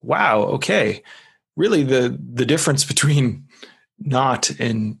wow, okay. Really the difference between not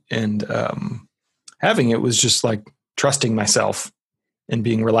and having it was just like trusting myself and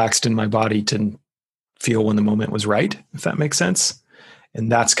being relaxed in my body to feel when the moment was right, if that makes sense.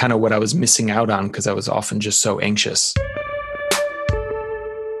 And that's kind of what I was missing out on because I was often just so anxious.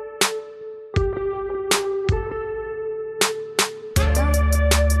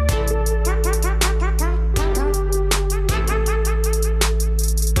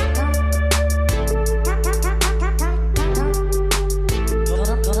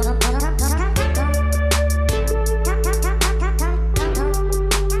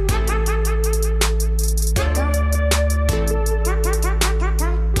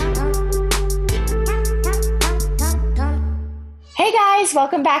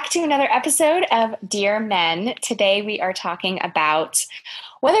 Welcome back to another episode of Dear Men. Today we are talking about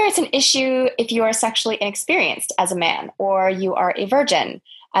whether it's an issue if you are sexually inexperienced as a man or you are a virgin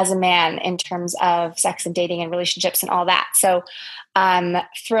as a man in terms of sex and dating and relationships and all that. So I'm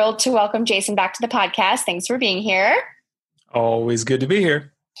thrilled to welcome Jason back to the podcast. Thanks for being here. Always good to be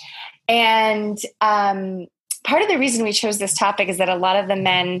here. And part of the reason we chose this topic is that a lot of the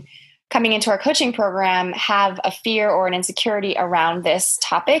men coming into our coaching program have a fear or an insecurity around this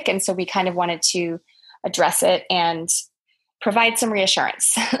topic. And so we kind of wanted to address it and provide some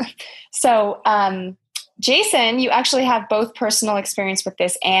reassurance. So, Jason, you actually have both personal experience with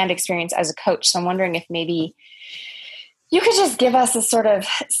this and experience as a coach. So I'm wondering if maybe you could just give us a sort of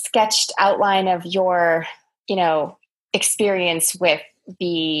sketched outline of your, experience with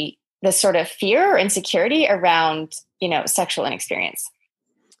the sort of fear or insecurity around, sexual inexperience.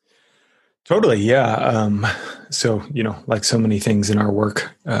 Totally. Yeah. So, like so many things in our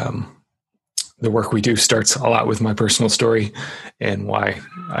work, the work we do starts a lot with my personal story and why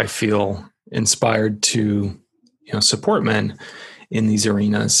I feel inspired to, support men in these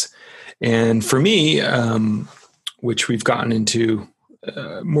arenas. And for me, which we've gotten into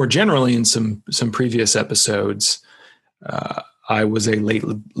more generally in some previous episodes, I was a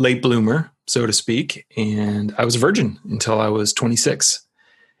late bloomer, so to speak, and I was a virgin until I was 26.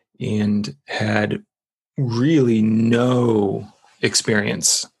 And had really no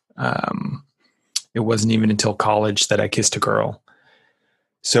experience. It wasn't even until college that I kissed a girl.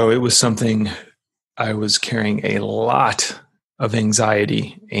 So it was something I was carrying a lot of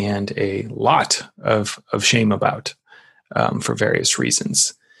anxiety and a lot of shame about for various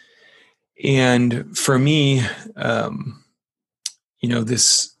reasons. And for me,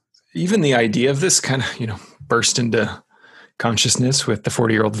 even the idea of this kind of, burst into consciousness with the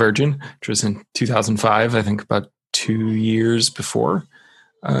 40-Year-Old Virgin, which was in 2005, I think about 2 years before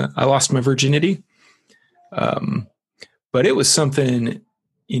I lost my virginity. But it was something,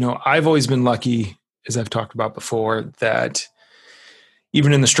 I've always been lucky, as I've talked about before, that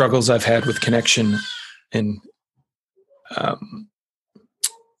even in the struggles I've had with connection and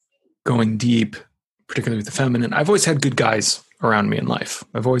going deep, particularly with the feminine, I've always had good guys around me in life.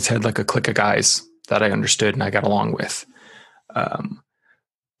 I've always had like a clique of guys that I understood and I got along with.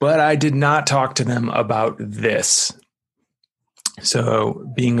 But I did not talk to them about this. So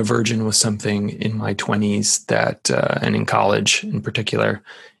being a virgin was something in my 20s that, and in college in particular,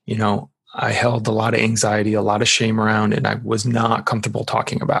 I held a lot of anxiety, a lot of shame around, and I was not comfortable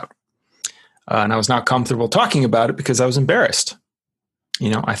talking about. And I was not comfortable talking about it because I was embarrassed.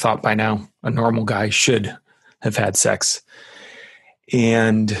 I thought by now a normal guy should have had sex.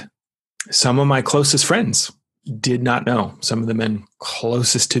 And some of my closest friends did not know. Some of the men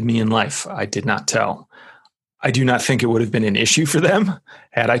closest to me in life, I did not tell. I do not think it would have been an issue for them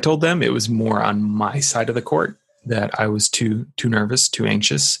had I told them. It was more on my side of the court that I was too nervous, too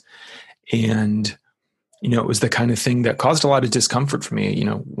anxious. And, it was the kind of thing that caused a lot of discomfort for me.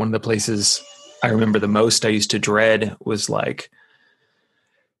 One of the places I remember the most I used to dread was like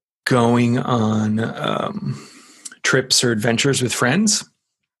going on trips or adventures with friends.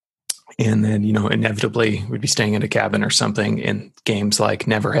 And then, inevitably we'd be staying in a cabin or something and games like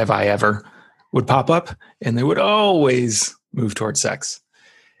Never Have I Ever would pop up and they would always move towards sex.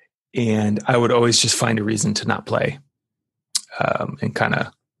 And I would always just find a reason to not play and kind of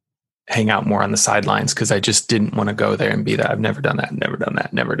hang out more on the sidelines because I just didn't want to go there and be that. I've never done that, never done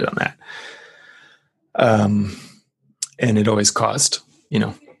that, never done that. And it always caused,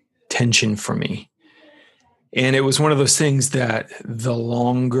 tension for me. And it was one of those things that the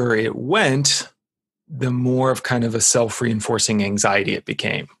longer it went, the more of kind of a self-reinforcing anxiety it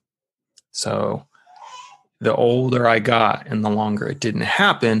became. So the older I got and the longer it didn't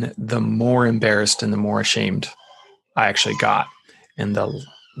happen, the more embarrassed and the more ashamed I actually got. And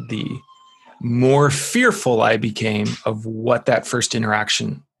the more fearful I became of what that first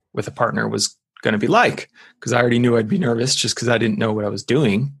interaction with a partner was going to be like, because I already knew I'd be nervous just because I didn't know what I was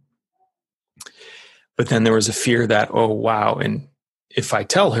doing. But then there was a fear that, oh, wow, and if I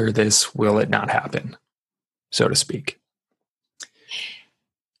tell her this, will it not happen, so to speak?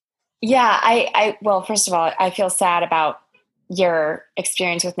 Yeah, well, first of all, I feel sad about your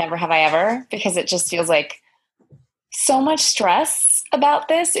experience with Never Have I Ever, because it just feels like so much stress about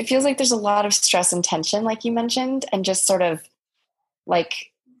this. It feels like there's a lot of stress and tension, like you mentioned, and just sort of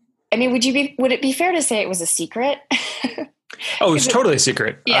like, I mean, would it be fair to say it was a secret? Oh, it's totally a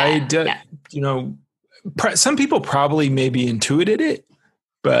secret. Yeah, Some people probably maybe intuited it,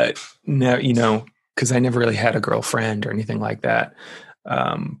 but no, because I never really had a girlfriend or anything like that.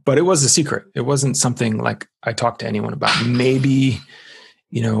 But it was a secret. It wasn't something like I talked to anyone about. Maybe,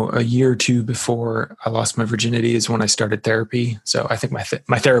 a year or two before I lost my virginity is when I started therapy. So I think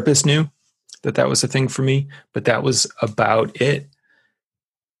my therapist knew that was a thing for me, but that was about it.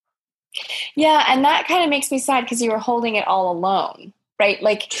 Yeah. And that kind of makes me sad because you were holding it all alone, right?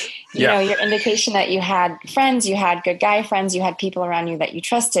 Like, your indication that you had friends, you had good guy friends, you had people around you that you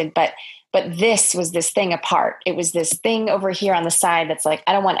trusted, but this was this thing apart. It was this thing over here on the side that's like,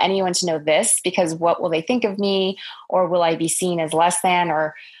 I don't want anyone to know this because what will they think of me? Or will I be seen as less than?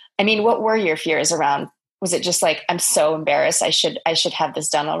 Or, I mean, what were your fears around? Was it just like, I'm so embarrassed, I should have this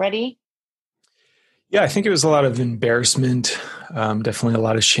done already? Yeah, I think it was a lot of embarrassment, definitely a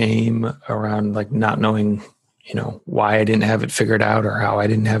lot of shame around like not knowing, why I didn't have it figured out or how I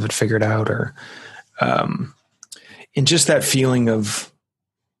didn't have it figured out, or, and just that feeling of,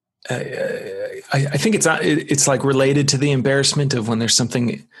 I think it's like related to the embarrassment of when there's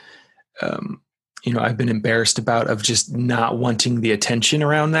something, I've been embarrassed about, of just not wanting the attention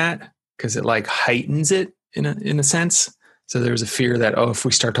around that, because it like heightens it in a sense. So there's a fear that, if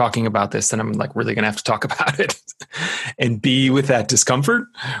we start talking about this, then I'm like really going to have to talk about it and be with that discomfort,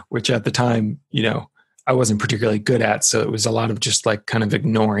 which at the time, I wasn't particularly good at. So it was a lot of just like kind of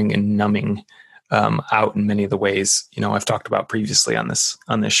ignoring and numbing out in many of the ways, I've talked about previously on this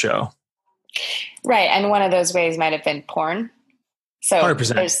show. Right. And one of those ways might've been porn. So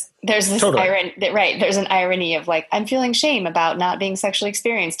 100%. there's this totally. irony, right? There's an irony of like, I'm feeling shame about not being sexually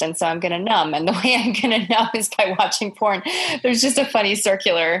experienced. And so I'm going to numb. And the way I'm going to numb is by watching porn. There's just a funny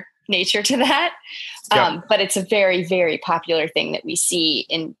circular nature to that. Yeah. But it's a very, very popular thing that we see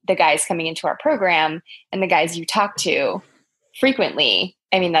in the guys coming into our program and the guys you talk to frequently.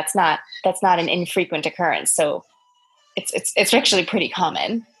 I mean, that's not an infrequent occurrence. So it's actually pretty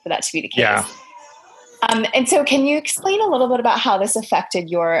common for that to be the case. Yeah. And so can you explain a little bit about how this affected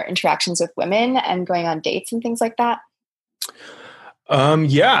your interactions with women and going on dates and things like that?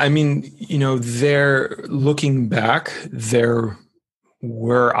 Yeah. I mean, looking back, there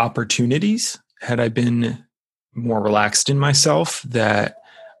were opportunities, had I been more relaxed in myself, that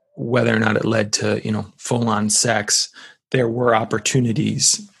whether or not it led to, full on sex, there were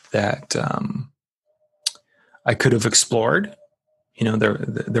opportunities that I could have explored.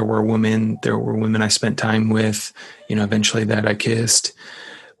 There were women I spent time with, eventually that I kissed,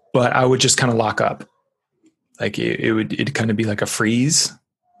 but I would just kind of lock up. Like it'd kind of be like a freeze,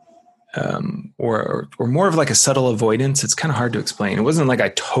 or more of like a subtle avoidance. It's kind of hard to explain. It wasn't like I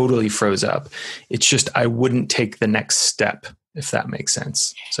totally froze up. It's just, I wouldn't take the next step, if that makes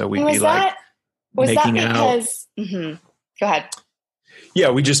sense. So we'd be like making out. Mm-hmm. Go ahead. Yeah.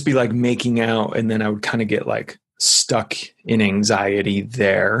 We'd just be like making out. And then I would kind of get like stuck in anxiety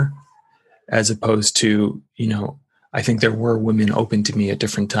there, as opposed to, I think there were women open to me at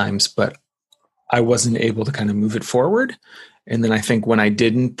different times, but I wasn't able to kind of move it forward. And then I think when I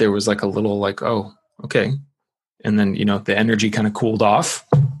didn't, there was like a little like, oh, okay. And then, the energy kind of cooled off.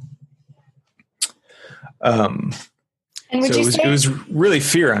 And would it was really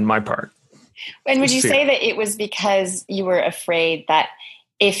fear on my part. And would you say that it was because you were afraid that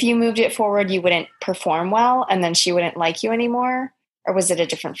if you moved it forward, you wouldn't perform well and then she wouldn't like you anymore? Or was it a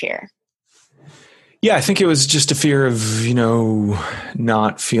different fear? Yeah, I think it was just a fear of,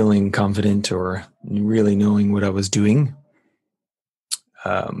 not feeling confident or really knowing what I was doing.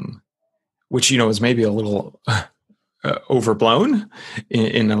 Which, is maybe a little overblown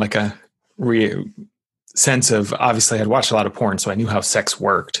in like a sense of, obviously I'd watched a lot of porn, so I knew how sex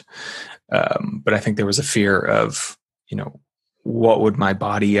worked. But I think there was a fear of, what would my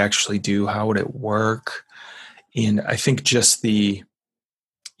body actually do? How would it work? And I think just I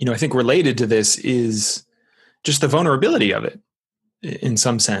think related to this is just the vulnerability of it in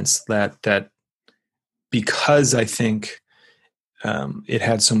some sense, that because I think it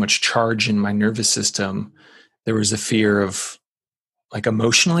had so much charge in my nervous system, there was a fear of like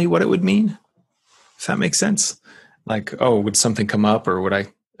emotionally what it would mean, if that makes sense. Like, oh, would something come up, or would I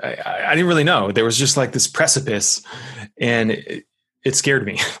I didn't really know. There was just like this precipice, and it scared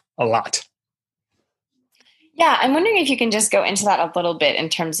me a lot. Yeah, I'm wondering if you can just go into that a little bit in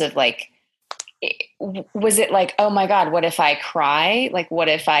terms of like, was it like, oh my God, what if I cry? Like, what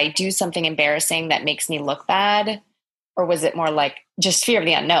if I do something embarrassing that makes me look bad? Or was it more like just fear of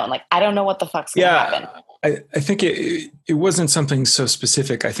the unknown? Like, I don't know what the fuck's going to happen. I think it wasn't something so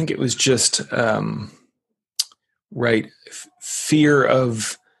specific. I think it was just, fear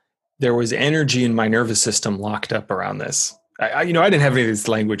of, there was energy in my nervous system locked up around this. I didn't have any of this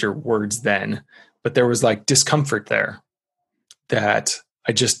language or words then, but there was like discomfort there that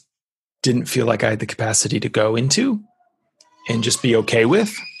I just didn't feel like I had the capacity to go into and just be okay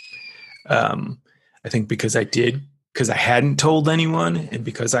with. I think because I hadn't told anyone, and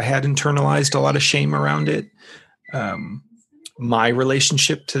because I had internalized a lot of shame around it, my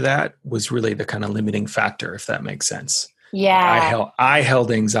relationship to that was really the kind of limiting factor, if that makes sense. Yeah. I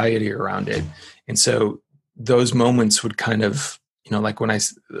held anxiety around it. And so those moments would kind of, like what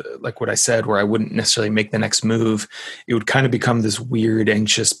I said, where I wouldn't necessarily make the next move, it would kind of become this weird,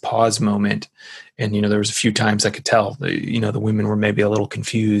 anxious pause moment. And, there was a few times I could tell, the women were maybe a little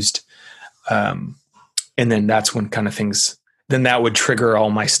confused. And then that's when kind of then that would trigger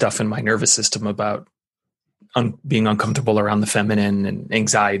all my stuff in my nervous system about being uncomfortable around the feminine and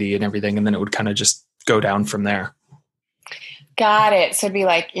anxiety and everything. And then it would kind of just go down from there. Got it. So it'd be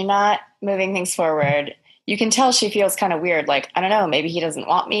like, you're not moving things forward. You can tell she feels kind of weird. Like, I don't know, maybe he doesn't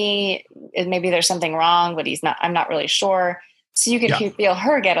want me. Maybe there's something wrong, but I'm not really sure. So you can feel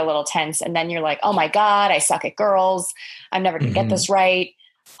her get a little tense. And then you're like, oh my God, I suck at girls. I'm never going to get this right.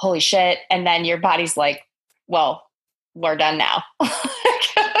 Holy shit. And then your body's like, well, we're done now.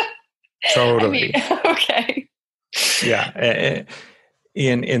 Totally. Okay. Yeah.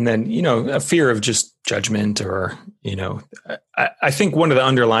 And then, a fear of just judgment, or, I think one of the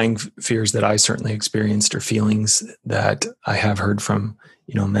underlying fears that I certainly experienced, or feelings that I have heard from,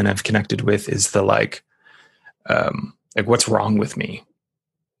 men I've connected with, is the like what's wrong with me?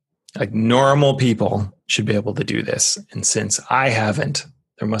 Like, normal people should be able to do this. And since I haven't,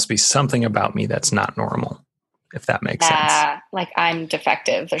 there must be something about me that's not normal, if that makes sense. Like I'm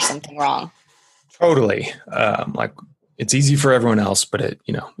defective. There's something wrong. Totally. Like, it's easy for everyone else, but it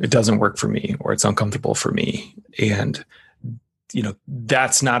doesn't work for me, or it's uncomfortable for me. And,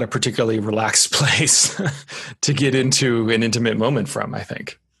 that's not a particularly relaxed place to get into an intimate moment from, I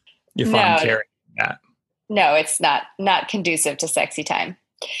think, if I'm carrying that. No, it's not conducive to sexy time.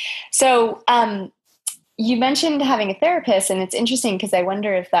 So, you mentioned having a therapist, and it's interesting because I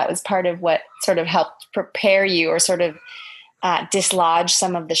wonder if that was part of what sort of helped prepare you, or sort of dislodge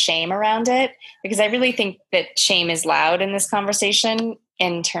some of the shame around it. Because I really think that shame is loud in this conversation,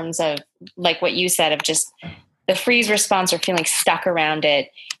 in terms of like what you said, of just the freeze response or feeling stuck around it.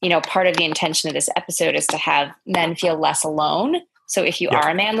 Part of the intention of this episode is to have men feel less alone. So if you are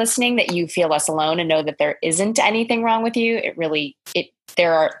a man listening, that you feel less alone and know that there isn't anything wrong with you.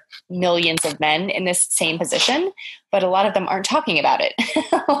 There are millions of men in this same position, but a lot of them aren't talking about it.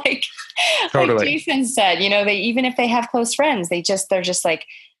 like Jason said, even if they have close friends, they're just like,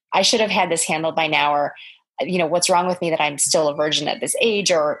 I should have had this handled by now, or, what's wrong with me that I'm still a virgin at this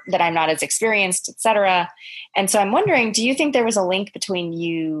age, or that I'm not as experienced, et cetera. And so I'm wondering, do you think there was a link between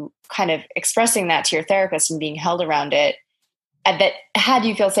you kind of expressing that to your therapist and being held around it, that had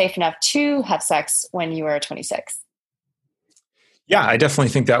you feel safe enough to have sex when you were 26? Yeah, I definitely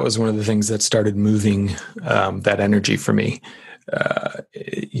think that was one of the things that started moving that energy for me.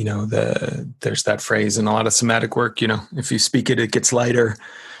 There's that phrase in a lot of somatic work, if you speak it, it gets lighter.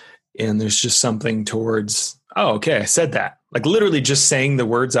 And there's just something towards, oh, okay, I said that. Like, literally just saying the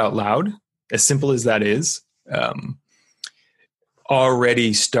words out loud, as simple as that is,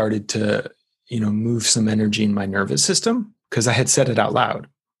 already started to, move some energy in my nervous system, because I had said it out loud.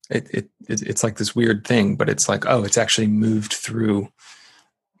 It's like this weird thing, but it's like, oh, it's actually moved through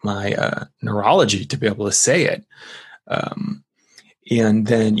my neurology to be able to say it. And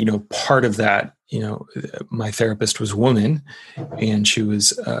then, part of that, my therapist was a woman, and she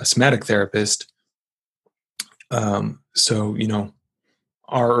was a somatic therapist. So,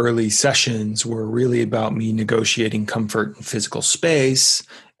 our early sessions were really about me negotiating comfort in physical space,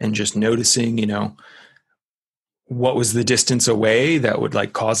 and just noticing, what was the distance away that would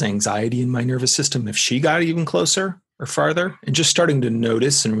like cause anxiety in my nervous system if she got even closer or farther, and just starting to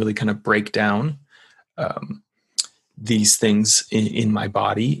notice and really kind of break down these things in my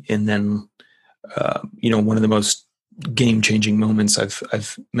body. And then, one of the most game-changing moments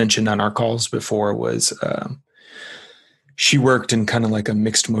I've mentioned on our calls before was she worked in kind of like a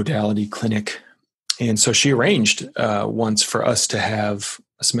mixed modality clinic. And so she arranged once for us to have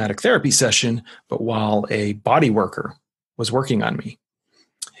a somatic therapy session, but while a body worker was working on me.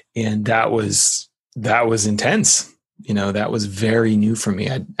 And that was intense. That was very new for me.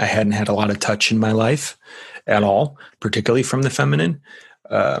 I hadn't had a lot of touch in my life at all, particularly from the feminine.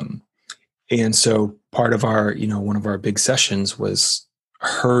 And so part of our, one of our big sessions was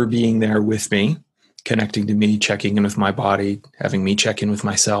her being there with me, connecting to me, checking in with my body, having me check in with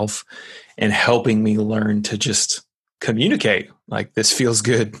myself, and helping me learn to just communicate, like, this feels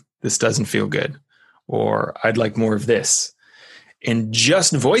good, this doesn't feel good, or I'd like more of this. And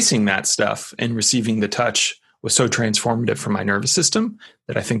just voicing that stuff and receiving the touch was so transformative for my nervous system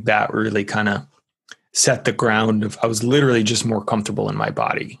that I think that really kind of set the ground of, I was literally just more comfortable in my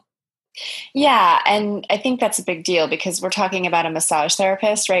body. Yeah. And I think that's a big deal because we're talking about a massage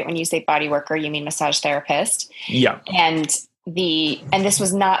therapist, right? When you say body worker, you mean massage therapist. Yeah. And this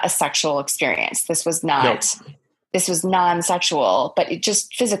was not a sexual experience. This was not, This was non-sexual, but it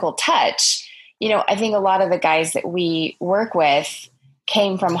just physical touch. I think a lot of the guys that we work with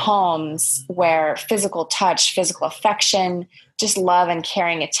came from homes where physical touch, physical affection, just love and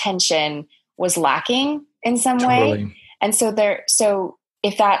caring attention was lacking in some way. And so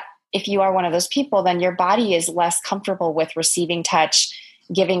if you are one of those people, then your body is less comfortable with receiving touch,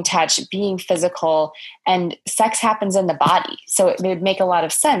 giving touch, being physical, and sex happens in the body. So it would make a lot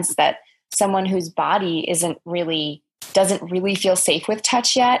of sense that someone whose body doesn't really feel safe with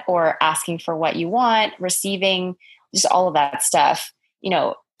touch yet, or asking for what you want, receiving, just all of that stuff,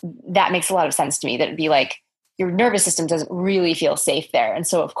 that makes a lot of sense to me. That it'd be like your nervous system doesn't really feel safe there. And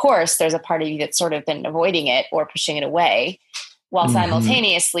so of course there's a part of you that's sort of been avoiding it or pushing it away, while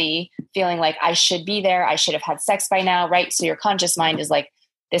simultaneously feeling like I should be there. I should have had sex by now. Right. So your conscious mind is like,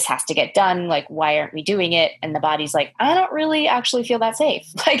 this has to get done. Like, why aren't we doing it? And the body's like, I don't really actually feel that safe.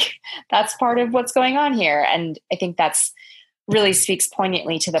 Like, that's part of what's going on here. And I think that's really speaks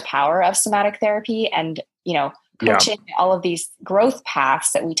poignantly to the power of somatic therapy and, coaching, all of these growth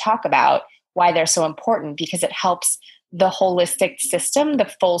paths that we talk about, why they're so important, because it helps the holistic system, the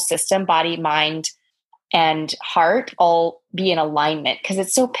full system, body, mind, and heart all be in alignment. Because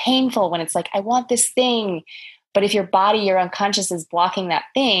it's so painful when it's like, I want this thing. But if your body, your unconscious is blocking that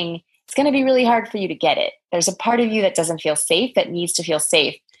thing, it's going to be really hard for you to get it. There's a part of you that doesn't feel safe, that needs to feel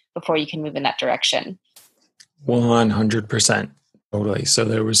safe before you can move in that direction. 100%. Totally. So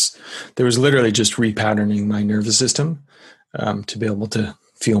there was literally just repatterning my nervous system to be able to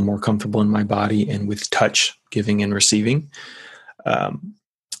feel more comfortable in my body and with touch, giving and receiving.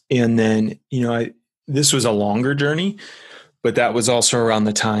 And then, this was a longer journey, but that was also around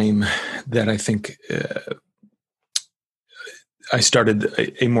the time that I think I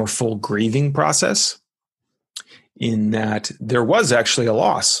started a more full grieving process, in that there was actually a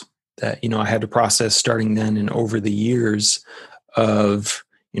loss that, I had to process starting then and over the years of,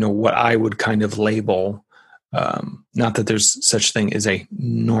 what I would kind of label, not that there's such thing as a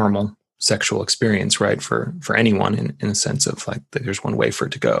normal sexual experience, right? For anyone in a sense of like, there's one way for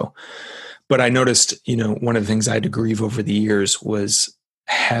it to go. But I noticed, one of the things I had to grieve over the years was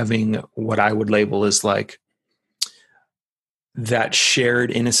having what I would label as like that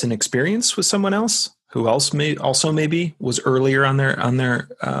shared innocent experience with someone else who else maybe was earlier on their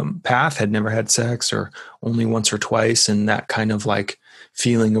path, had never had sex or only once or twice. And that kind of like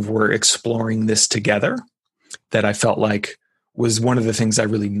feeling of we're exploring this together, that I felt like was one of the things I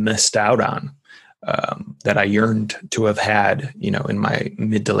really missed out on, that I yearned to have had, in my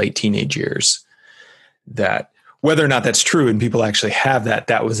mid to late teenage years. That whether or not that's true and people actually have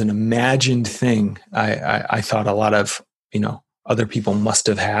that was an imagined thing. I thought a lot of, other people must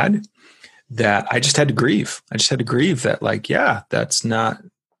have had, that I just had to grieve. I just had to grieve that like, that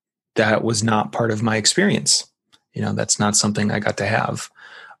was not part of my experience. That's not something I got to have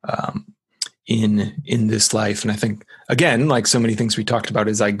in this life. And I think, again, like so many things we talked about,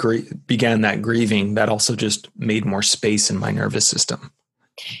 as I began that grieving, that also just made more space in my nervous system.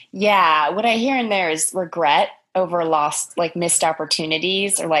 Yeah. What I hear in there is regret over lost, like missed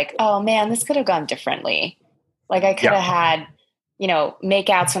opportunities, or like, oh man, this could have gone differently. Like I could have had,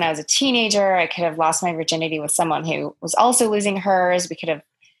 makeouts when I was a teenager. I could have lost my virginity with someone who was also losing hers. We could have,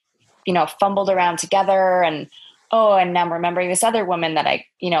 fumbled around together, and now I'm remembering this other woman that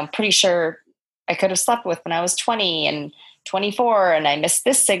I'm pretty sure I could have slept with when I was 20 and 24, and I missed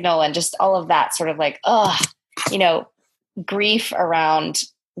this signal, and just all of that sort of like, grief around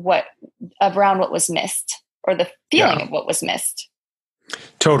what was missed, or the feeling of what was missed.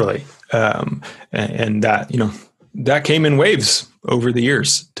 Totally. And that, that came in waves over the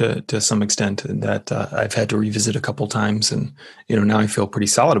years to some extent, that I've had to revisit a couple times. And, now I feel pretty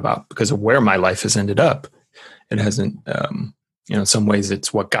solid about, because of where my life has ended up. It hasn't in some ways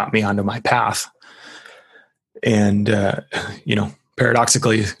it's what got me onto my path. And,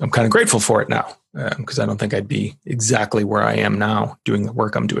 paradoxically, I'm kind of grateful for it now, because I don't think I'd be exactly where I am now doing the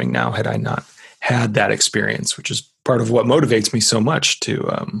work I'm doing now had I not had that experience, which is part of what motivates me so much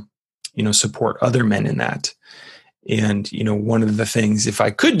to, support other men in that. And, one of the things, if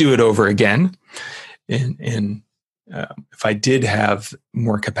I could do it over again, and if I did have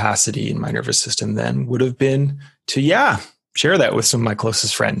more capacity in my nervous system, then would have been to, share that with some of my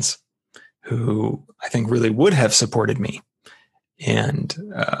closest friends who I think really would have supported me and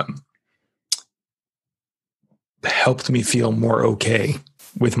helped me feel more okay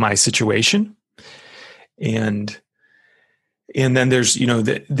with my situation. And then there's,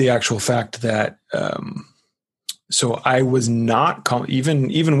 the actual fact that, so I was not,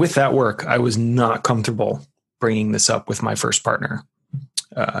 even with that work, I was not comfortable bringing this up with my first partner.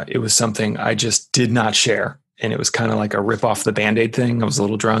 It was something I just did not share. And it was kind of like a rip off the Band-Aid thing. I was a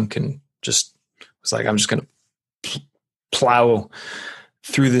little drunk and just was like, I'm just going to plow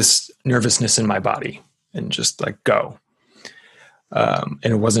through this nervousness in my body and just like go. And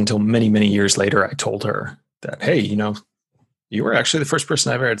it wasn't until many, many years later, I told her that, hey, you were actually the first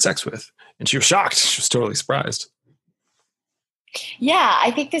person I ever had sex with. And she was shocked. She was totally surprised. Yeah,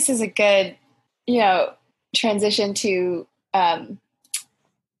 I think this is a good, transition to,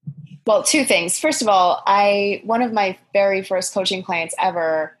 two things. First of all, one of my very first coaching clients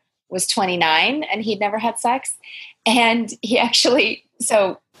ever was 29 and he'd never had sex. And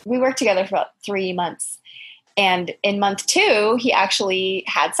so we worked together for about 3 months. And in month 2, he actually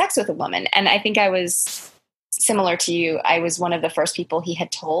had sex with a woman. And I think I was similar to you. I was one of the first people he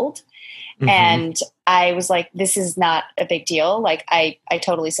had told. Mm-hmm. And I was like, this is not a big deal. Like, I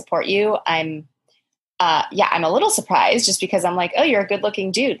totally support you. I'm a little surprised just because I'm like, oh, you're a good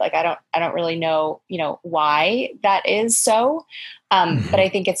looking dude. Like, I don't really know, why that is so. But I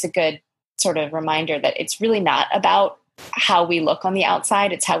think it's a good sort of reminder that it's really not about how we look on the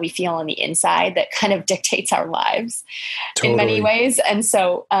outside. It's how we feel on the inside that kind of dictates our lives in many ways. And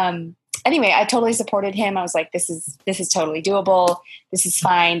so, anyway, I totally supported him. I was like, this is totally doable. This is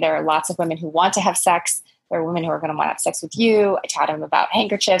fine. There are lots of women who want to have sex. There are women who are going to want to have sex with you. I taught him about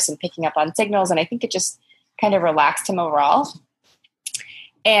handkerchiefs and picking up on signals. And I think it just kind of relaxed him overall.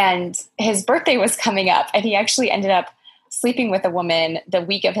 And his birthday was coming up and he actually ended up sleeping with a woman the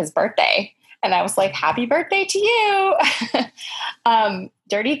week of his birthday. And I was like, happy birthday to you.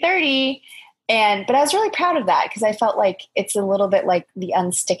 Dirty 30. But I was really proud of that because I felt like it's a little bit like the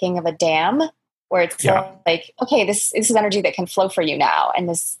unsticking of a dam where it's like, okay, this is energy that can flow for you now. And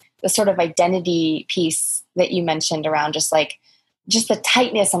the sort of identity piece that you mentioned around just the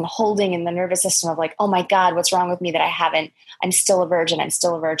tightness and holding in the nervous system of like, oh my God, what's wrong with me that I'm still a virgin. I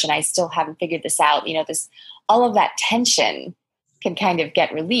still haven't figured this out. All of that tension can kind of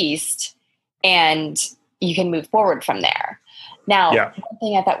get released and you can move forward from there. Now, one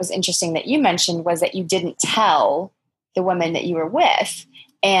thing I thought was interesting that you mentioned was that you didn't tell the woman that you were with.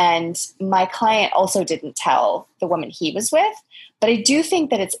 And my client also didn't tell the woman he was with. But I do think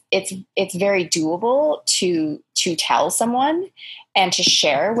that it's very doable to tell someone and to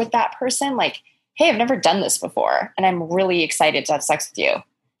share with that person, like, hey, I've never done this before, and I'm really excited to have sex with you.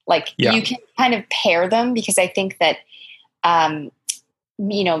 Like, you can kind of pair them because I think that,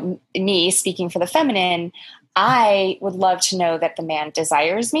 me speaking for the feminine, I would love to know that the man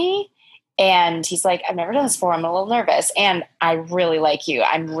desires me. And he's like, I've never done this before. I'm a little nervous and I really like you.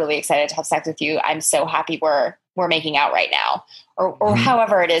 I'm really excited to have sex with you. I'm so happy we're making out right now or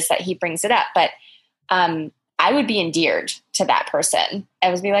however it is that he brings it up. But, I would be endeared to that person.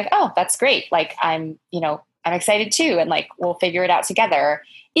 I would be like, oh, that's great. Like, I'm excited too. And like, we'll figure it out together.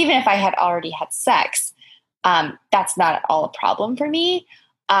 Even if I had already had sex, that's not at all a problem for me.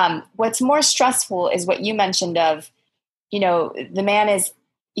 What's more stressful is what you mentioned of, the man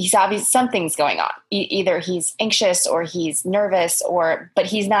he's obvious something's going on. Either he's anxious or he's nervous but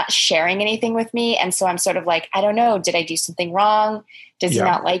he's not sharing anything with me. And so I'm sort of like, I don't know. Did I do something wrong? Does he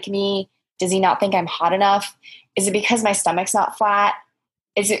not like me? Does he not think I'm hot enough? Is it because my stomach's not flat?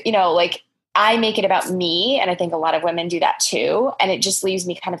 Is it, I make it about me. And I think a lot of women do that too. And it just leaves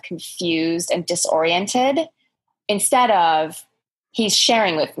me kind of confused and disoriented instead of he's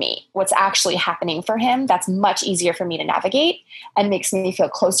sharing with me what's actually happening for him. That's much easier for me to navigate and makes me feel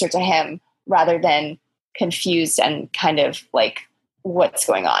closer to him rather than confused and kind of like, what's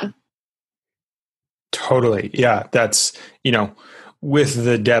going on? Totally. Yeah. That's, with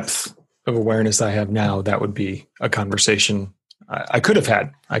the depth of awareness I have now, that would be a conversation I could have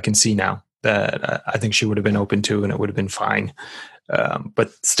had. I can see now that I think she would have been open to, and it would have been fine.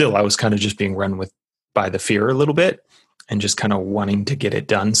 But still, I was kind of just being run by the fear a little bit. and just kind of wanting to get it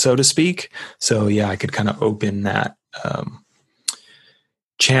done, so to speak. So yeah, I could kind of open that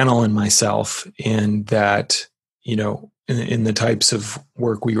channel in myself, and that, in the types of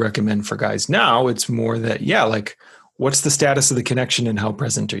work we recommend for guys now, it's more that, yeah, like, what's the status of the connection and how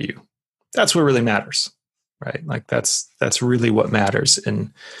present are you? That's what really matters, right? Like that's really what matters.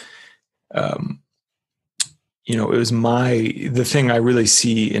 And, it was the thing I really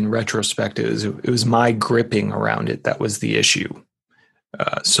see in retrospect is it was my gripping around it that was the issue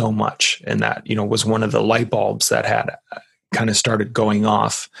so much. And that, was one of the light bulbs that had kind of started going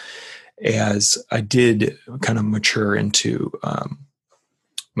off as I did kind of mature into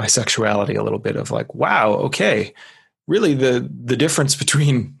my sexuality a little bit, of like, wow, okay, really the difference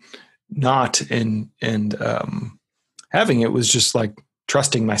between not and having it was just like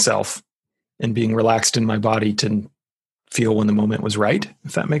trusting myself and being relaxed in my body to feel when the moment was right,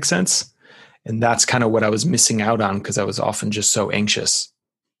 if that makes sense. And that's kind of what I was missing out on, because I was often just so anxious.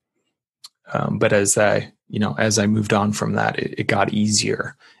 But as I moved on from that, it got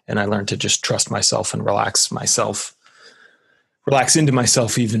easier, and I learned to just trust myself and relax into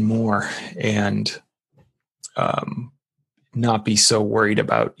myself even more, and not be so worried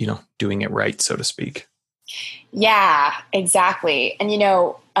about, doing it right, so to speak. Yeah, exactly. And,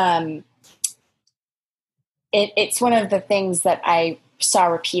 it's one of the things that I saw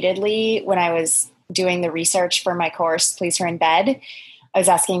repeatedly when I was doing the research for my course, Please Her in Bed. I was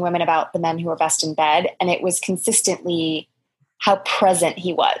asking women about the men who were best in bed, and it was consistently how present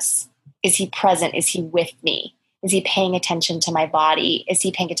he was. Is he present? Is he with me? Is he paying attention to my body? Is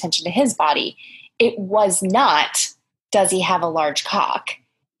he paying attention to his body? It was not, does he have a large cock?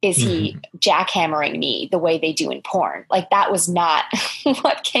 Is he jackhammering me the way they do in porn? Like, that was not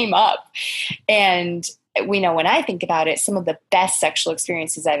what came up. And when I think about it, some of the best sexual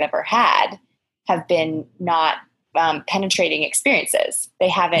experiences I've ever had have been not penetrating experiences. They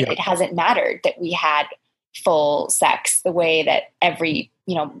haven't, It hasn't mattered that we had full sex the way that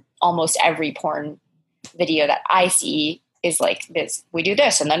almost every porn video that I see is like this. We do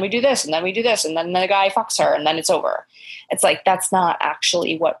this, and then we do this, and then we do this, and then the guy fucks her, and then it's over. It's like, that's not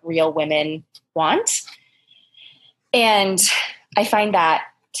actually what real women want. And I find that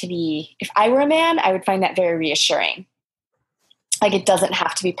to be, if I were a man, I would find that very reassuring. Like, it doesn't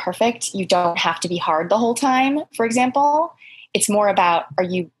have to be perfect. You don't have to be hard the whole time, for example. It's more about, are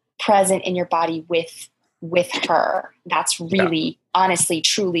you present in your body with her? That's really, honestly,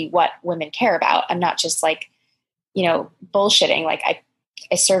 truly what women care about. I'm not just like, bullshitting. Like,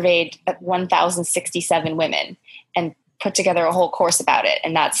 I surveyed 1,067 women and put together a whole course about it.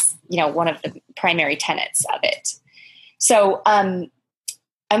 And that's, one of the primary tenets of it. So,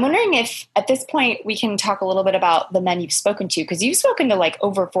 I'm wondering if at this point we can talk a little bit about the men you've spoken to, because you've spoken to like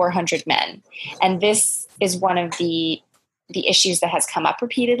over 400 men. And this is one of the issues that has come up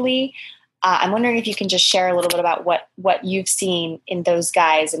repeatedly. I'm wondering if you can just share a little bit about what you've seen in those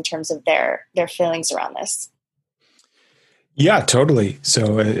guys in terms of their feelings around this. Yeah, totally.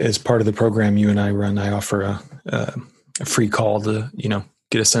 So as part of the program you and I run, I offer a free call to,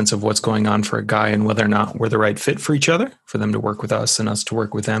 get a sense of what's going on for a guy and whether or not we're the right fit for each other, for them to work with us and us to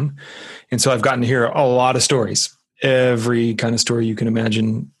work with them. And so I've gotten to hear a lot of stories, every kind of story you can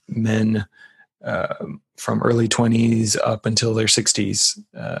imagine, men from early 20s up until their 60s,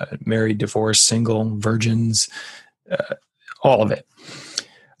 married, divorced, single, virgins, all of it.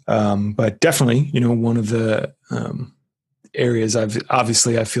 But definitely, one of the areas I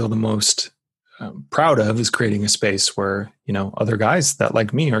feel the most proud of is creating a space where, other guys that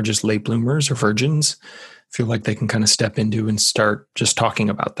like me are just late bloomers or virgins feel like they can kind of step into and start just talking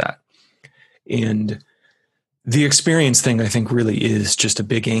about that. And the experience thing, I think, really is just a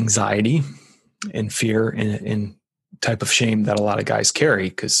big anxiety and fear and type of shame that a lot of guys carry.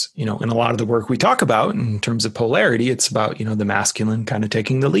 Because, in a lot of the work we talk about in terms of polarity, it's about, the masculine kind of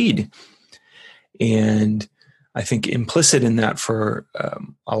taking the lead. And I think implicit in that for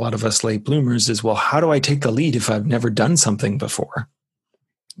a lot of us late bloomers is, well, how do I take the lead if I've never done something before?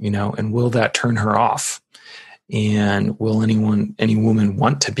 And will that turn her off? And will any woman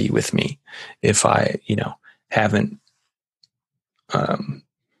want to be with me if I, haven't, if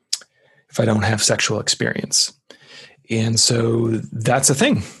I don't have sexual experience? And so that's a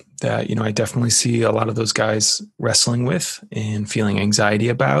thing that, I definitely see a lot of those guys wrestling with and feeling anxiety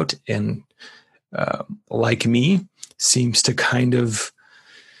about, and like me, seems to kind of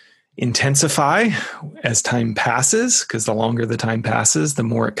intensify as time passes, because the longer the time passes, the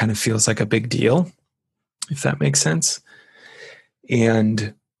more it kind of feels like a big deal, if that makes sense.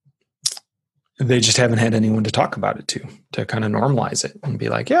 And they just haven't had anyone to talk about it to kind of normalize it and be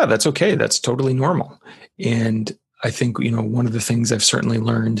like, yeah, that's okay. That's totally normal. And I think, one of the things I've certainly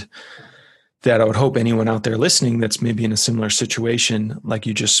learned that I would hope anyone out there listening that's maybe in a similar situation like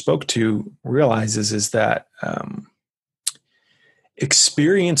you just spoke to realizes is that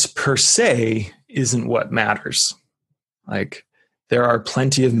experience per se isn't what matters. Like, there are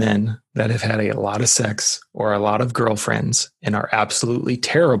plenty of men that have had a lot of sex or a lot of girlfriends and are absolutely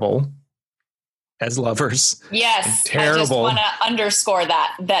terrible as lovers. Yes. Terrible. I just want to underscore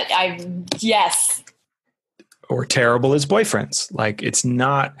that yes. Or terrible as boyfriends. Like, it's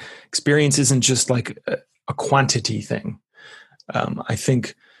not, experience isn't just like a quantity thing. I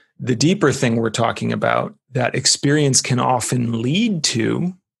think the deeper thing we're talking about that experience can often lead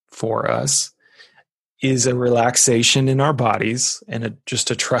to for us is a relaxation in our bodies and just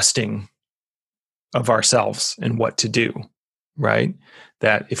a trusting of ourselves and what to do, right?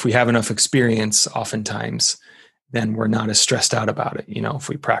 That if we have enough experience, oftentimes, then we're not as stressed out about it. If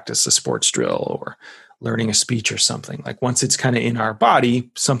we practice a sports drill or learning a speech or something, like once it's kind of in our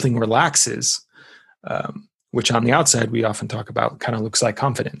body, something relaxes, which on the outside, we often talk about kind of looks like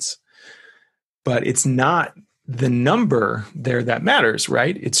confidence. But it's not the number there that matters,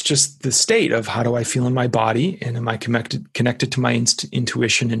 right? It's just the state of how do I feel in my body, and am I connected to my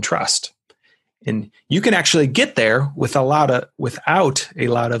intuition and trust? And you can actually get there without a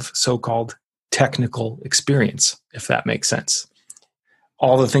lot of so-called technical experience, if that makes sense.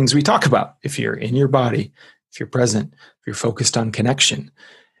 All the things we talk about, if you're in your body, if you're present, if you're focused on connection,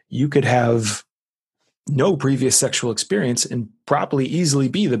 you could have no previous sexual experience and probably easily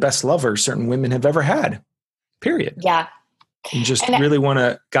be the best lover certain women have ever had. Period. Yeah. And just really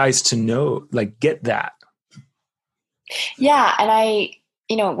want guys to know, like, get that. Yeah.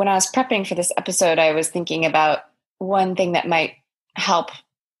 And when I was prepping for this episode, I was thinking about one thing that might help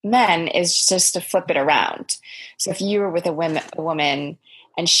men is just to flip it around. So if you were with a woman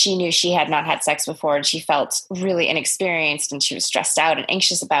and she knew she had not had sex before and she felt really inexperienced and she was stressed out and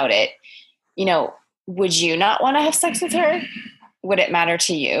anxious about it, would you not want to have sex with her? Would it matter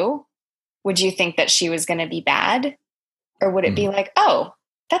to you? Would you think that she was going to be bad? Or would it be like, oh,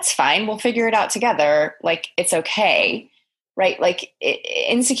 that's fine. We'll figure it out together. Like, it's okay. Right? Like,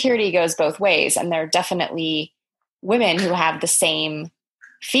 insecurity goes both ways. And there are definitely women who have the same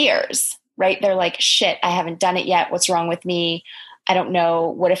fears, right? They're like, shit, I haven't done it yet. What's wrong with me? I don't know.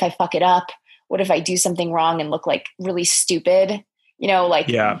 What if I fuck it up? What if I do something wrong and look like really stupid?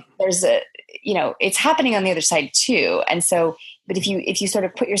 There's it's happening on the other side too. And so, but if you sort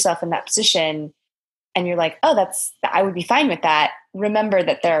of put yourself in that position and you're like, oh, I would be fine with that. Remember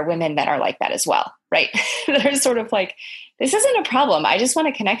that there are women that are like that as well, right? They're sort of like, this isn't a problem. I just want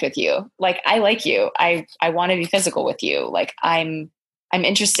to connect with you. Like, I like you. I want to be physical with you. Like, I'm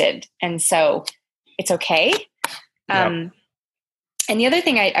interested. And so it's okay. Yep. And the other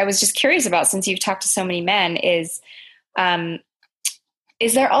thing I was just curious about, since you've talked to so many men, is has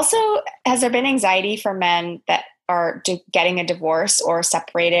there been anxiety for men that are getting a divorce or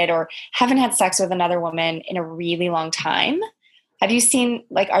separated or haven't had sex with another woman in a really long time? Have you seen,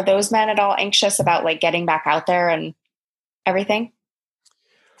 like, are those men at all anxious about like getting back out there and everything?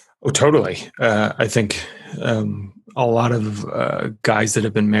 Oh, totally. I think a lot of guys that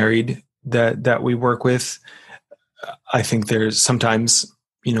have been married that we work with, I think there's sometimes,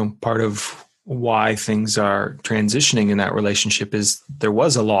 part of why things are transitioning in that relationship is there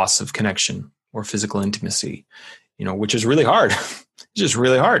was a loss of connection or physical intimacy, which is really hard. It's just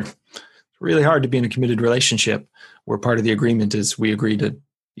really hard. It's really hard to be in a committed relationship where part of the agreement is we agree to,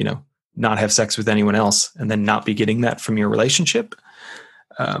 not have sex with anyone else and then not be getting that from your relationship.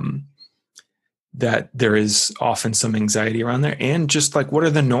 That there is often some anxiety around there. And just like, what are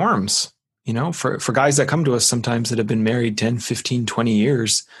the norms? For guys that come to us sometimes that have been married 10, 15, 20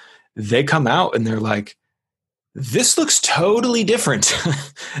 years, they come out and they're like, this looks totally different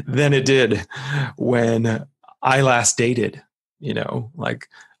than it did when I last dated. Like,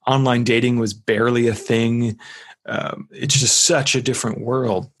 online dating was barely a thing. It's just such a different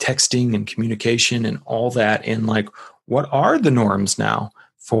world, texting and communication and all that. And like, what are the norms now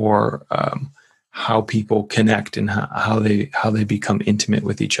for how people connect and how they become intimate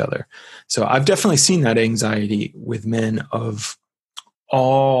with each other? So I've definitely seen that anxiety with men of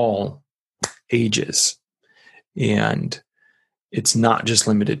all ages. And it's not just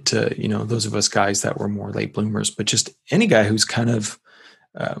limited to, those of us guys that were more late bloomers, but just any guy who's kind of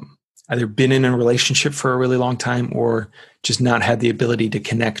either been in a relationship for a really long time or just not had the ability to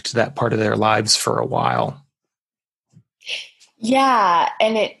connect to that part of their lives for a while. Yeah.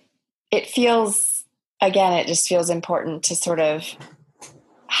 And it feels, again, it just feels important to sort of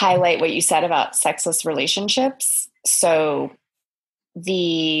highlight what you said about sexless relationships. So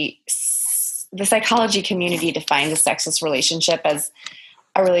the the psychology community defines a sexless relationship as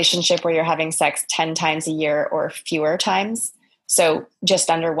a relationship where you're having sex 10 times a year or fewer times. So just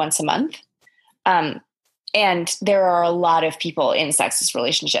under once a month. And there are a lot of people in sexless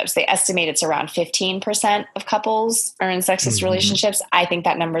relationships. They estimate it's around 15% of couples are in sexless relationships. I think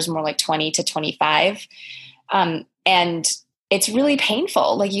that number is more like 20 to 25. And it's really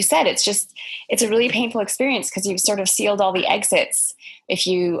painful. Like you said, it's a really painful experience because you've sort of sealed all the exits. If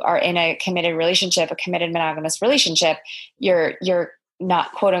you are in a committed relationship, a committed monogamous relationship, you're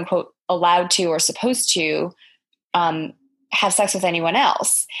not quote unquote allowed to or supposed to have sex with anyone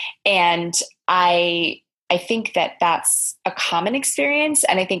else. And I think that that's a common experience.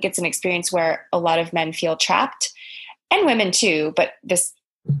 And I think it's an experience where a lot of men feel trapped, and women too, but this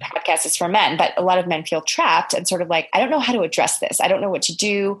podcast is for men, but a lot of men feel trapped and sort of like, I don't know how to address this. I don't know what to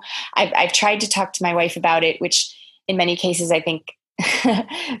do. I've tried to talk to my wife about it, which in many cases, I think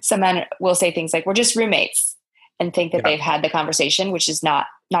some men will say things like, we're just roommates, and think that they've had the conversation, which is not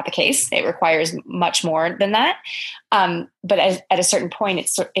the case. It requires much more than that. But at a certain point,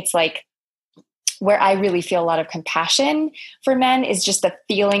 it's like, where I really feel a lot of compassion for men is just the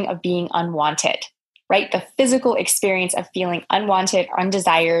feeling of being unwanted, right? The physical experience of feeling unwanted,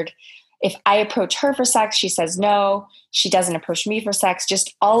 undesired. If I approach her for sex, she says no. She doesn't approach me for sex,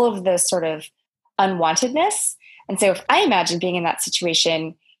 just all of the sort of unwantedness. And so if I imagine being in that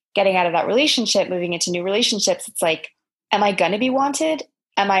situation, getting out of that relationship, moving into new relationships, it's like, am I going to be wanted?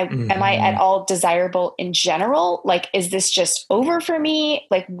 Am I at all desirable in general? Like, is this just over for me?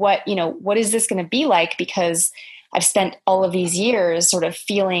 Like, what is this going to be like? Because I've spent all of these years sort of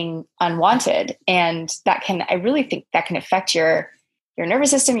feeling unwanted, and I really think that can affect your nervous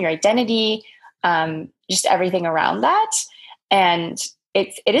system, your identity, just everything around that. And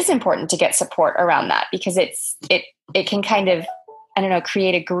it is important to get support around that, because it can kind of, I don't know,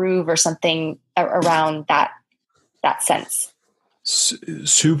 create a groove or something around that sense.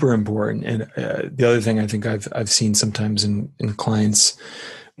 Super important. And the other thing I think I've seen sometimes in clients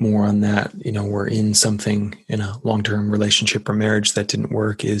more on that, we're in something in a long-term relationship or marriage that didn't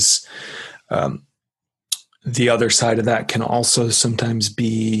work, is the other side of that can also sometimes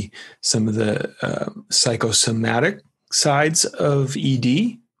be some of the psychosomatic sides of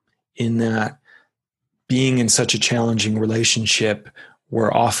ED, in that being in such a challenging relationship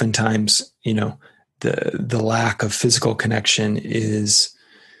where oftentimes, the lack of physical connection is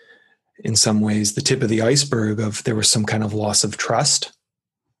in some ways the tip of the iceberg of there was some kind of loss of trust,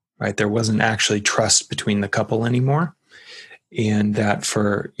 right? There wasn't actually trust between the couple anymore. And that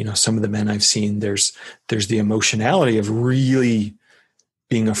for, some of the men I've seen, there's the emotionality of really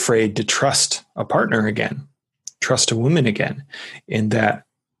being afraid to trust a partner again, trust a woman again. And that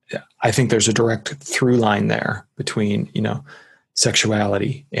I think there's a direct through line there between,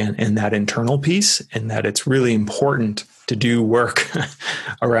 sexuality and that internal piece, and that it's really important to do work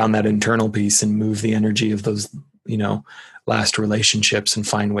around that internal piece and move the energy of those, last relationships, and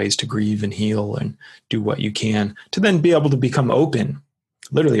find ways to grieve and heal and do what you can to then be able to become open,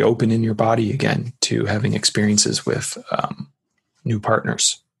 literally open in your body again to having experiences with new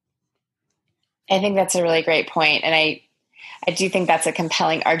partners. I think that's a really great point. And I do think that's a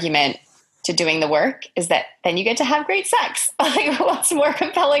compelling argument to doing the work, is that then you get to have great sex. Like, what's more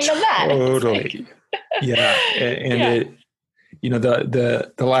compelling than that? Totally. Yeah. And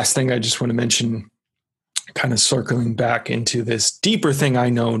the last thing I just want to mention, kind of circling back into this deeper thing I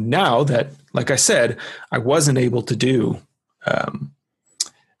know now that, like I said, I wasn't able to do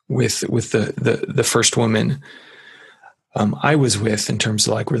with the first woman I was with, in terms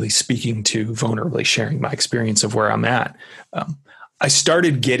of like really speaking to, vulnerably sharing my experience of where I'm at. I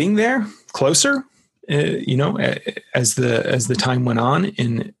started getting there closer, as the time went on,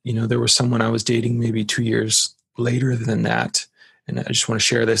 and, there was someone I was dating maybe 2 years later than that. And I just want to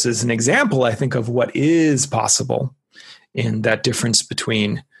share this as an example, I think, of what is possible, and that difference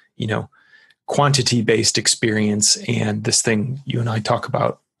between, quantity-based experience and this thing you and I talk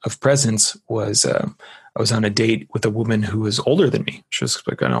about of presence was, I was on a date with a woman who was older than me. She was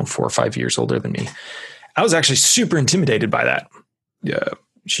like, 4 or 5 years older than me. I was actually super intimidated by that.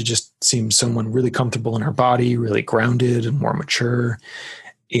 She just seemed someone really comfortable in her body, really grounded and more mature.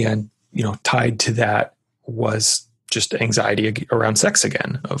 And, tied to that was just anxiety around sex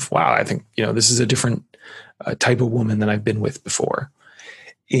again, of, wow, I think, this is a different type of woman than I've been with before.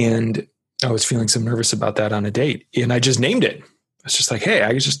 And I was feeling some nervous about that on a date. And I just named it. I was just like, hey,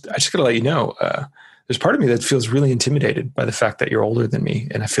 I just got to let you know, there's part of me that feels really intimidated by the fact that you're older than me.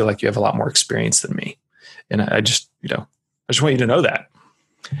 And I feel like you have a lot more experience than me. And I just want you to know that.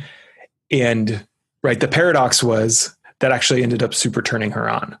 And right, the paradox was that actually ended up super turning her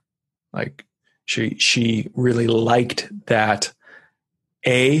on. Like, She really liked that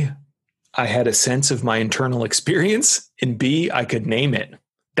A, I had a sense of my internal experience, and B, I could name it.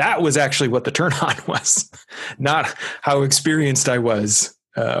 That was actually what the turn on was, not how experienced I was,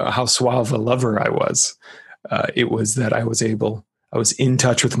 how suave a lover I was. It was that I was in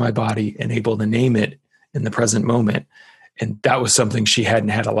touch with my body and able to name it in the present moment. And that was something she hadn't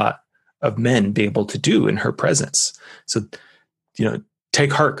had a lot of men be able to do in her presence. So,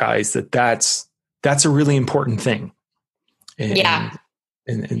 take heart, guys, that's a really important thing.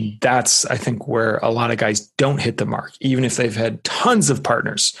 And that's, I think, where a lot of guys don't hit the mark. Even if they've had tons of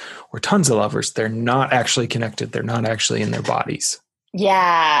partners or tons of lovers, they're not actually connected. They're not actually in their bodies.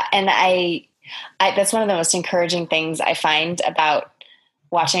 Yeah. And I that's one of the most encouraging things I find about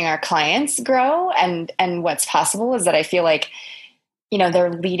watching our clients grow and what's possible is that I feel like,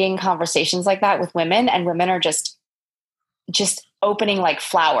 they're leading conversations like that with women, and women are just opening like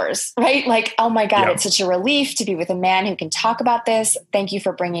flowers, right? Like, oh my God, It's such a relief to be with a man who can talk about this. Thank you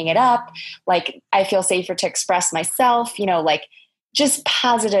for bringing it up. Like, I feel safer to express myself, like just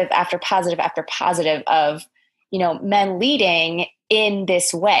positive after positive after positive of, men leading in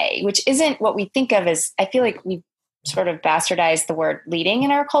this way, which isn't what we think of as, I feel like we sort of bastardized the word leading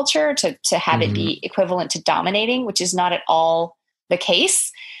in our culture to have it be equivalent to dominating, which is not at all the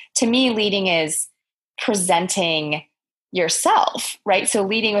case. To me, leading is presenting yourself, right? So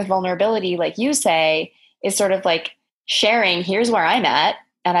leading with vulnerability, like you say, is sort of like sharing, here's where I'm at,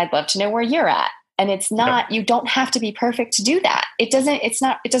 and I'd love to know where you're at. And it's not, you don't have to be perfect to do that. It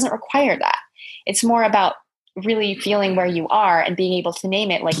doesn't require that. It's more about really feeling where you are and being able to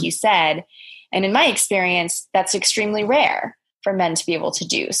name it, like you said. And in my experience, that's extremely rare for men to be able to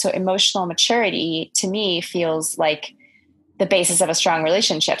do. So emotional maturity to me feels like the basis of a strong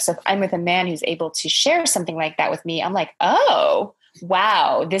relationship. So if I'm with a man who's able to share something like that with me, I'm like, oh,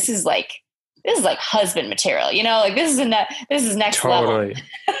 wow, this is like husband material, like this is next level.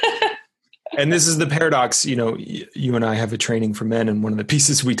 And this is the paradox, you and I have a training for men. And one of the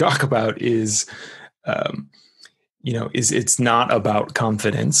pieces we talk about is, it's not about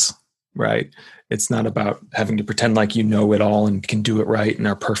confidence, right? It's not about having to pretend like you know it all and can do it right and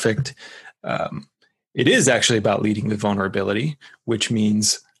are perfect. It is actually about leading with vulnerability, which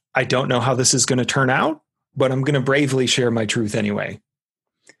means I don't know how this is going to turn out, but I'm going to bravely share my truth anyway.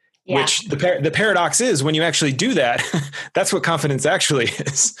 Yeah. Which the paradox is when you actually do that, that's what confidence actually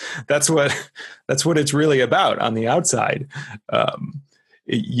is. That's what it's really about on the outside.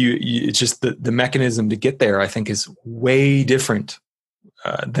 It's just the mechanism to get there, I think, is way different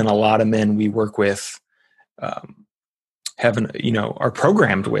than a lot of men we work with are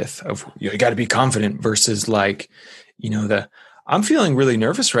programmed with of, you got to be confident versus like, I'm feeling really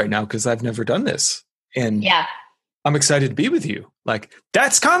nervous right now because I've never done this. And I'm excited to be with you. Like,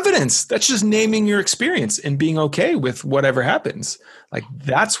 that's confidence. That's just naming your experience and being okay with whatever happens. Like,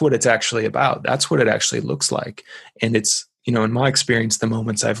 that's what it's actually about. That's what it actually looks like. And it's, in my experience, the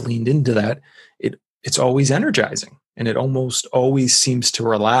moments I've leaned into that, it's always energizing, and it almost always seems to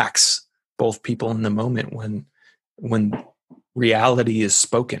relax both people in the moment when reality is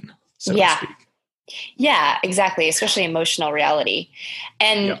spoken, so to speak. Yeah, exactly. Especially emotional reality.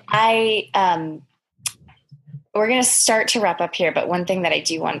 And we're going to start to wrap up here, but one thing that I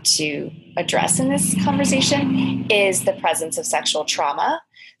do want to address in this conversation is the presence of sexual trauma.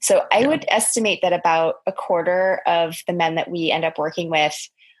 So I would estimate that about a quarter of the men that we end up working with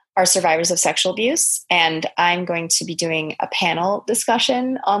are survivors of sexual abuse. And I'm going to be doing a panel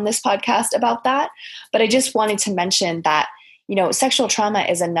discussion on this podcast about that. But I just wanted to mention that, sexual trauma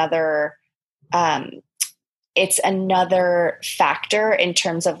is another, it's another factor in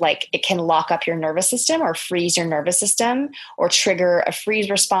terms of like, it can lock up your nervous system or freeze your nervous system or trigger a freeze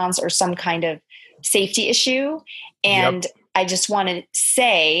response or some kind of safety issue. And I just want to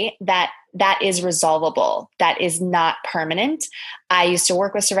say that is resolvable. That is not permanent. I used to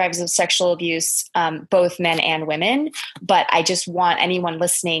work with survivors of sexual abuse, both men and women, but I just want anyone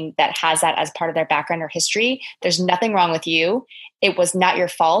listening that has that as part of their background or history, there's nothing wrong with you. It was not your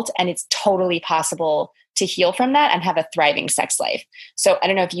fault, and it's totally possible to heal from that and have a thriving sex life. So I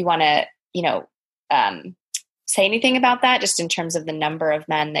don't know if you want to, say anything about that, just in terms of the number of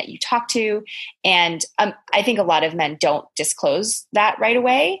men that you talk to. And I think a lot of men don't disclose that right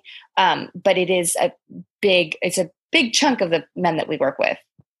away. But it's a big chunk of the men that we work with.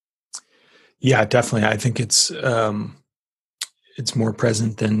 Yeah, definitely. I think it's more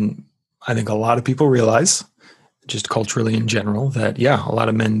present than I think a lot of people realize, just culturally in general, that, a lot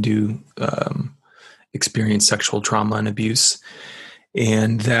of men do experience sexual trauma and abuse.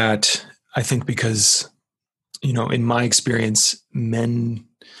 And that I think because, in my experience, men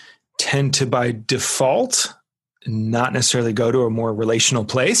tend to, by default, not necessarily go to a more relational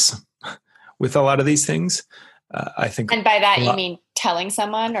place with a lot of these things. I think, and by that you mean telling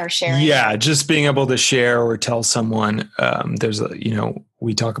someone or sharing? Yeah, just being able to share or tell someone.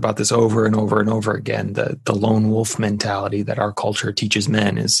 We talk about this over and over and over again. The lone wolf mentality that our culture teaches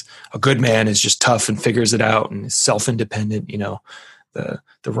men is a good man is just tough and figures it out and is self-independent. The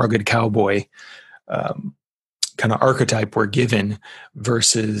rugged cowboy kind of archetype we're given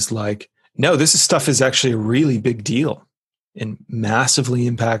versus like, no, this stuff is actually a really big deal and massively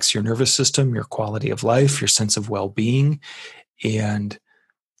impacts your nervous system, your quality of life, your sense of well-being. And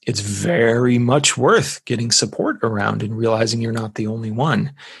it's very much worth getting support around and realizing you're not the only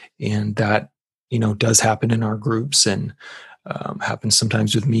one. And that, does happen in our groups and happens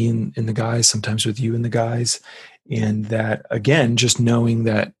sometimes with me and the guys, sometimes with you and the guys. And that, again, just knowing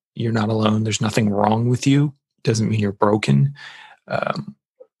that you're not alone, there's nothing wrong with you, doesn't mean you're broken.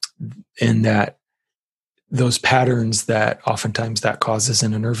 And that those patterns that oftentimes that causes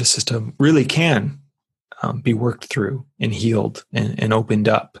in a nervous system really can be worked through and healed and opened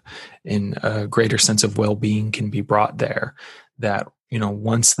up, and a greater sense of well-being can be brought there. That,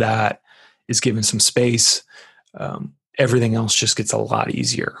 once that is given some space, everything else just gets a lot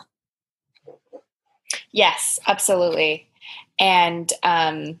easier. Yes, absolutely. And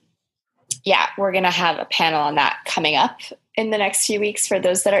we're going to have a panel on that coming up in the next few weeks for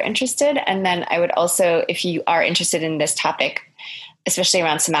those that are interested. And then I would also, if you are interested in this topic, especially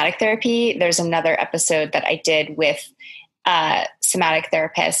around somatic therapy, there's another episode that I did with a somatic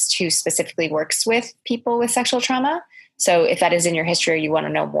therapist who specifically works with people with sexual trauma. So if that is in your history or you want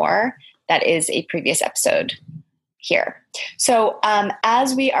to know more, that is a previous episode here. So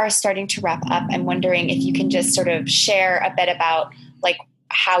as we are starting to wrap up, I'm wondering if you can just sort of share a bit about like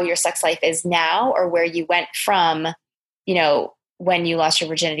how your sex life is now, or where you went from, when you lost your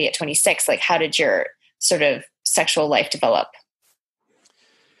virginity at 26, like how did your sort of sexual life develop?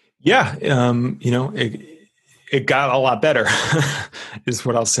 Yeah. It got a lot better is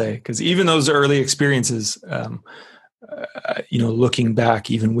what I'll say. Because even those early experiences, looking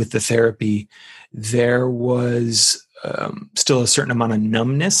back, even with the therapy, there was still a certain amount of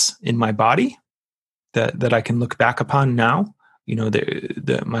numbness in my body that I can look back upon now.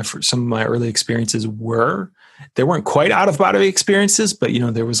 Some of my early experiences they weren't quite out of body experiences, but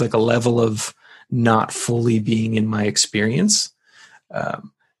there was like a level of not fully being in my experience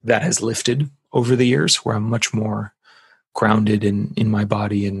that has lifted over the years, where I'm much more grounded in my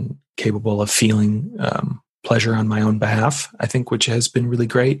body and capable of feeling pleasure on my own behalf, I think, which has been really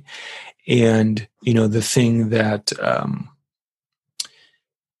great. And, the thing that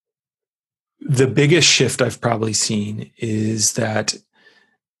the biggest shift I've probably seen is that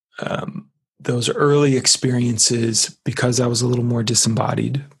those early experiences, because I was a little more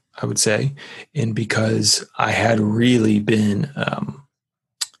disembodied, I would say, and because I had really been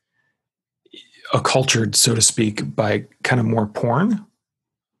acculturated, so to speak, by kind of more porn,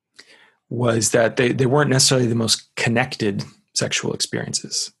 was that they weren't necessarily the most connected sexual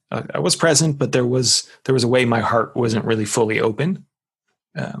experiences. I was present, but there was a way my heart wasn't really fully open.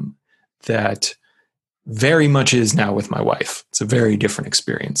 That very much is now with my wife. It's a very different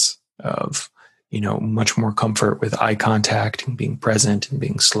experience of, much more comfort with eye contact and being present and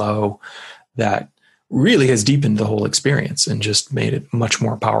being slow. That really has deepened the whole experience and just made it much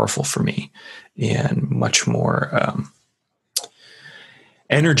more powerful for me and much more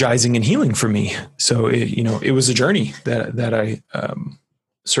energizing and healing for me. So, it was a journey that I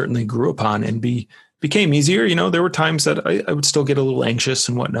certainly grew upon and became easier. There were times that I would still get a little anxious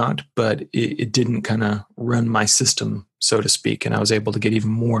and whatnot, but it didn't kind of run my system, so to speak. And I was able to get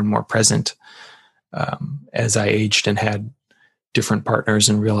even more and more present as I aged and had different partners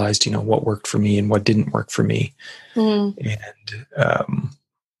and realized, what worked for me and what didn't work for me. And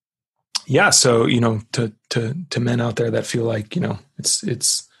so, to men out there that feel like,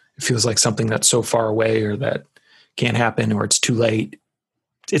 it feels like something that's so far away or that can't happen or it's too late.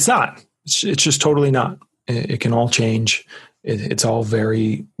 It's not. It's just totally not. It can all change. It's all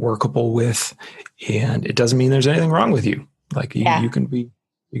very workable with, and it doesn't mean there's anything wrong with you. Like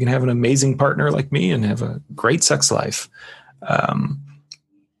you can have an amazing partner like me and have a great sex life.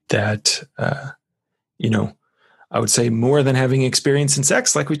 I would say more than having experience in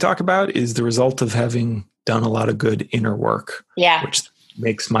sex, like we talk about, is the result of having done a lot of good inner work, which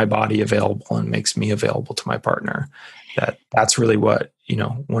makes my body available and makes me available to my partner. That's really what,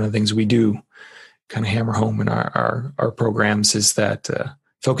 one of the things we do kind of hammer home in our programs is that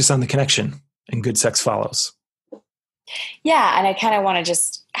focus on the connection and good sex follows. Yeah. And I kind of want to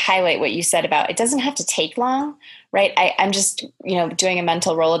just highlight what you said about it doesn't have to take long, right? I'm just, doing a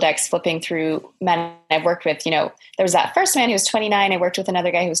mental Rolodex, flipping through men I've worked with. There was that first man who was 29. I worked with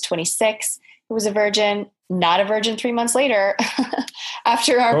another guy who was 26, who was a virgin, not a virgin 3 months later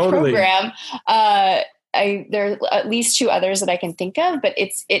after our program. There are at least 2 others that I can think of, but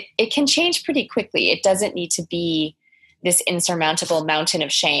it can change pretty quickly. It doesn't need to be this insurmountable mountain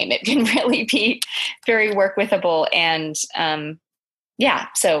of shame. It can really be very work withable. And,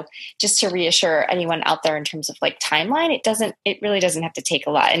 so just to reassure anyone out there in terms of like timeline, it really doesn't have to take a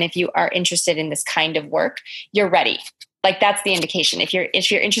lot. And if you are interested in this kind of work, you're ready. Like that's the indication. If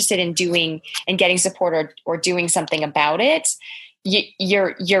you're interested in doing and getting support or doing something about it,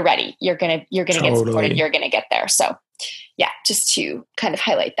 you're ready. You're gonna get supported. You're gonna get there. So just to kind of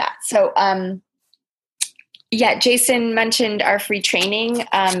highlight that. So, Jason mentioned our free training.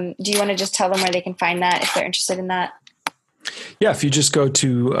 Do you want to just tell them where they can find that if they're interested in that? Yeah, if you just go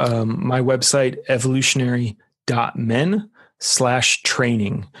to my website,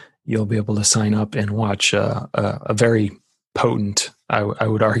 evolutionary.men/training, you'll be able to sign up and watch a very potent, I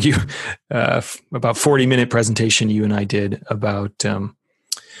would argue, about 40-minute presentation you and I did about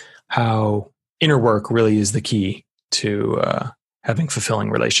how inner work really is the key to having fulfilling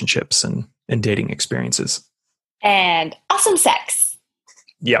relationships and dating experiences. And awesome sex.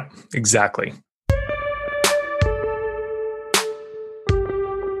 Yeah, exactly.